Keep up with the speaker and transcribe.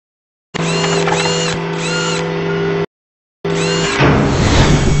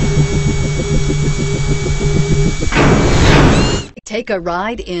Take a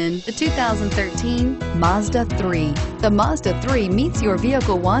ride in the 2013 Mazda 3. The Mazda 3 meets your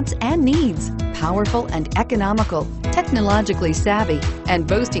vehicle wants and needs. Powerful and economical, technologically savvy, and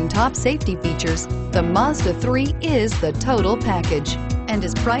boasting top safety features, the Mazda 3 is the total package and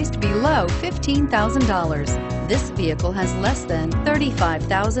is priced below $15,000. This vehicle has less than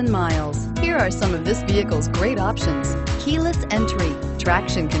 35,000 miles. Here are some of this vehicle's great options: keyless entry,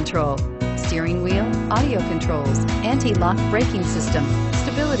 traction control, steering wheel audio controls, anti-lock braking system,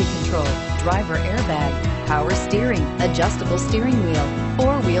 stability control, driver airbag, power steering, adjustable steering wheel,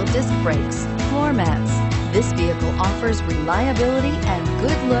 four-wheel disc brakes, floor mats. This vehicle offers reliability and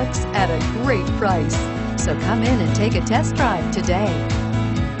good looks at a great price. So come in and take a test drive today.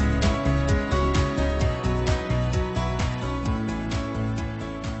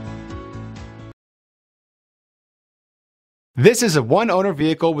 This is a one-owner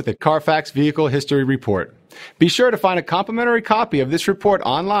vehicle with a CARFAX Vehicle History Report. Be sure to find a complimentary copy of this report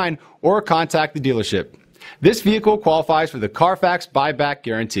online or contact the dealership. This vehicle qualifies for the CARFAX Buyback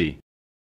Guarantee.